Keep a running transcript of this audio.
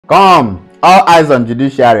Come, all eyes on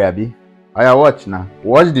Judiciary, Abi. Oya, watch now.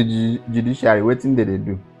 Watch the Judiciary. Wetin dey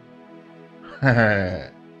do?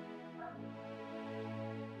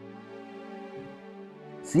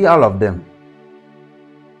 See all of them.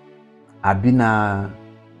 Abi na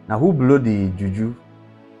who blow the juju?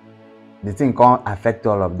 The thing can't affect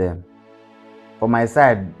all of them. For my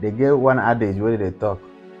side, they get one adage where they talk.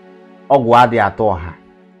 Ogwadi atoha.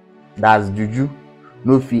 That's juju.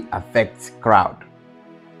 No fee affect crowd.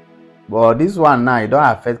 But this one now, it don't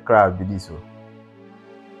affect crowd with this one.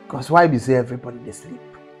 Because why be say everybody they sleep?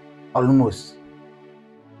 Almost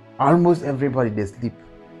everybody they sleep.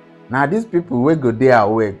 Now these people we go there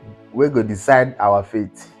awake, we go decide our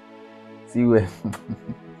fate. See where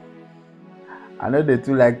I know they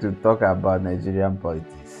too like to talk about Nigerian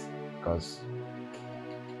politics because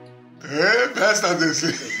best of this.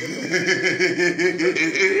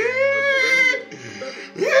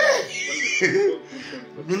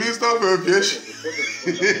 Minister of Aviation.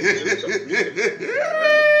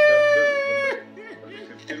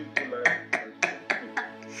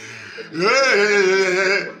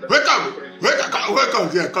 Wake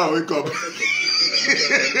up! Yeah, come, wake up.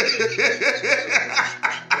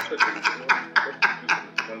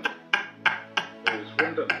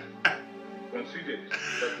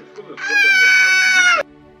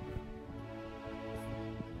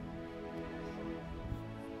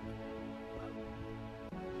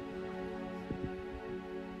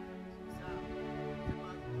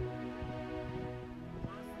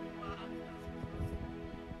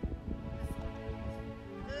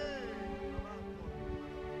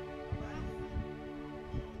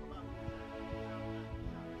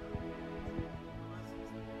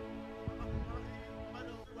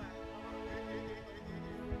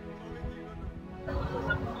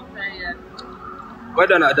 Well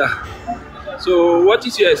done, Ada. So, what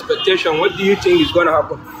is your expectation? What do you think is going to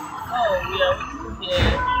happen? Oh, we are here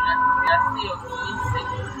and we are still optimistic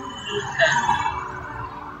that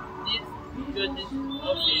these judges will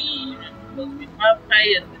not fail because we have high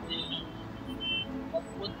expectations of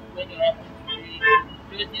what is going to happen to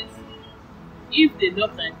the judges. If they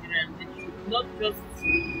love Nigerian, they should not just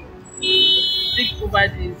stick over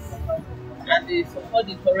this and they support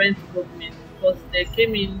the current government because they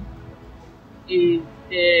came in.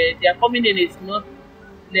 Their coming in is not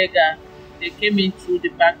legal. They came in through the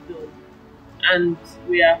back door, and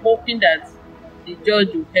we are hoping that the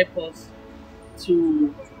judge will help us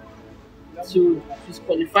to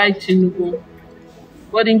disqualify Tinubu.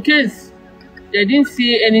 But in case they didn't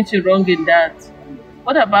see anything wrong in that,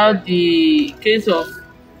 what about the case of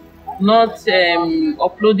not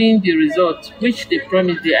uploading the results, which they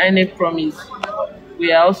promised, the INEC promised?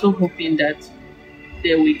 We are also hoping that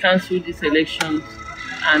they will cancel this election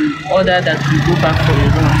and order that we go back for a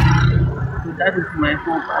run. So that is my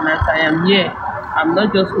hope. And as I am here, I'm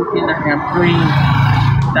not just hoping, I am praying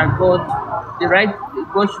that God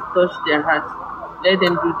should touch their heart. Let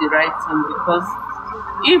them do the right thing, because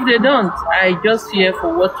if they don't, I just fear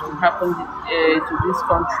for what will happen to this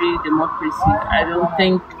country, democracy. I don't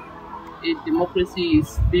think democracy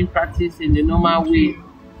is being practiced in the normal way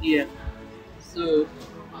here. So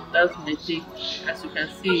that's my take. As you can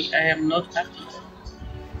see, I am not happy.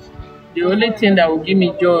 The only thing that will give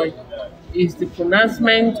me joy is the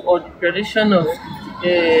pronouncement or the prediction of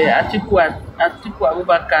Atiku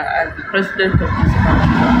Abubakar as the president of this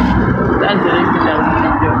country. That's the only thing that will give me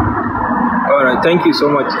joy. All right, thank you so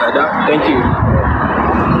much, Ada. Thank you.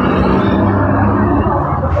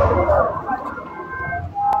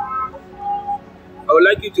 I would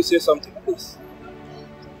like you to say something, please.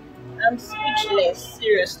 I'm speechless,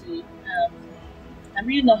 seriously. I'm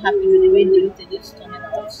really not happy with the way the voting is turning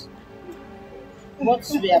out. What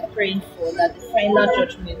we are praying for, that the final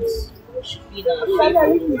judgments should be in our favor.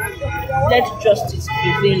 Let justice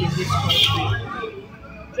prevail in this country.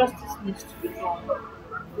 Justice needs to be done.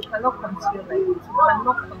 We cannot continue like this. We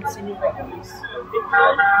cannot continue like this. We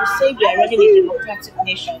say we are running a democratic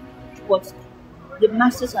nation, but the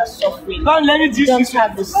masses are suffering. We don't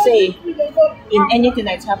have the say in anything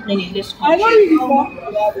that's happening in this country.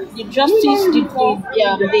 The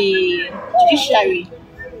judiciary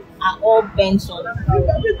are all bent on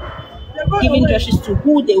giving justice to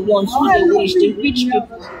who they want, who they wish, the rich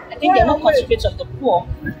people. I think they're not considerate of the poor.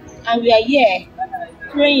 And we are here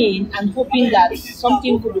praying and hoping that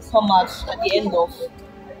something good will come out at the end of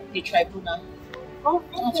the tribunal.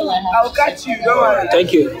 That's all I have. I'll catch you, don't worry.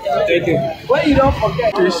 Thank you. Thank you. When you don't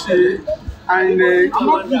forget APC and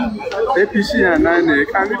APC and INEC,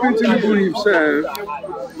 and even Juju himself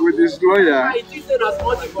with his lawyer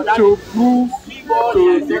to prove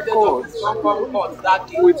to the court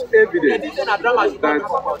with evidence that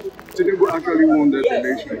Tinubu actually won that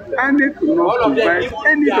election, and they could not provide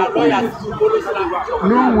any document.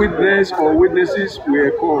 No witness or witnesses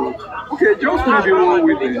were called. Okay, just maybe one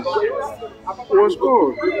witness was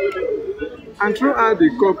called. And throughout the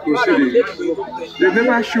court proceedings, they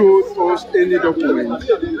never showed us any document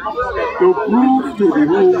to prove to the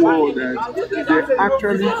whole world that they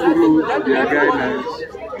actually followed their guidelines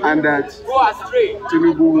and that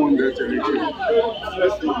Tinubu won that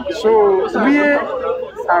election. So where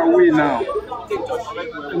are we now?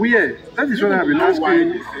 Where? That is what I've been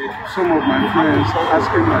asking some of my friends,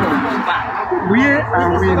 asking my friends. Where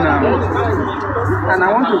are we now? And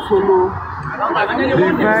I want to follow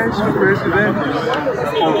the Vice President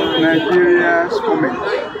of Nigeria's comment.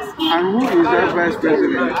 And who is that Vice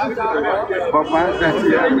President? Papa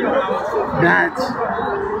that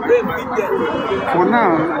for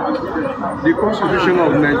now, the Constitution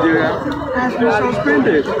of Nigeria has been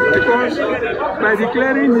suspended because by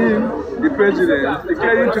declaring him the president,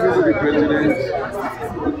 declaring Tinubu the president,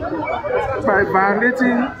 by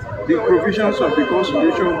violating the provisions of the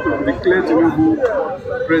Constitution to declare Tinubu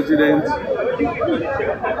president,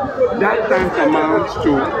 that tantamount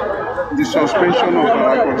to the suspension of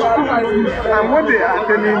our Constitution. And what they are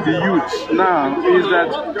telling the youth now is that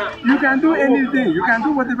you can do anything, you can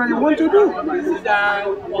do whatever you want to do.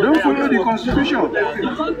 Don't follow the Constitution.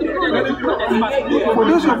 For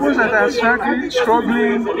those of us that are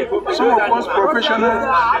struggling, some of us professionals,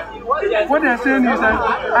 what they are saying is that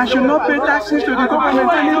I should not pay taxes to the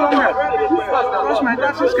government any longer because my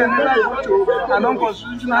taxes can never go to an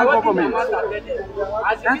unconstitutional government.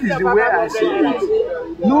 That is the way I see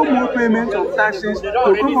it. No more payment of taxes to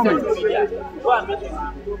government.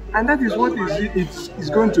 And that is what it's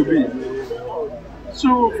going to be.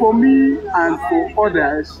 So for me and for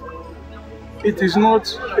others, it is not,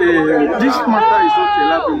 this matter is not a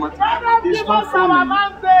laughing matter. It's not funny.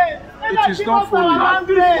 It is not funny.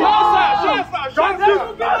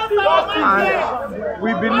 And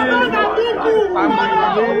we believe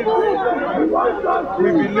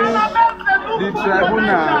the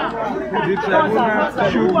tribunal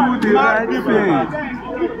should do the right thing.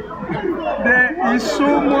 There is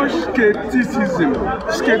so much skepticism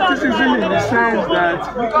in the sense that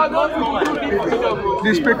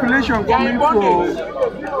the speculation coming from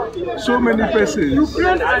so many persons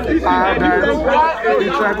are that the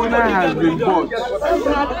tribunal has been bought.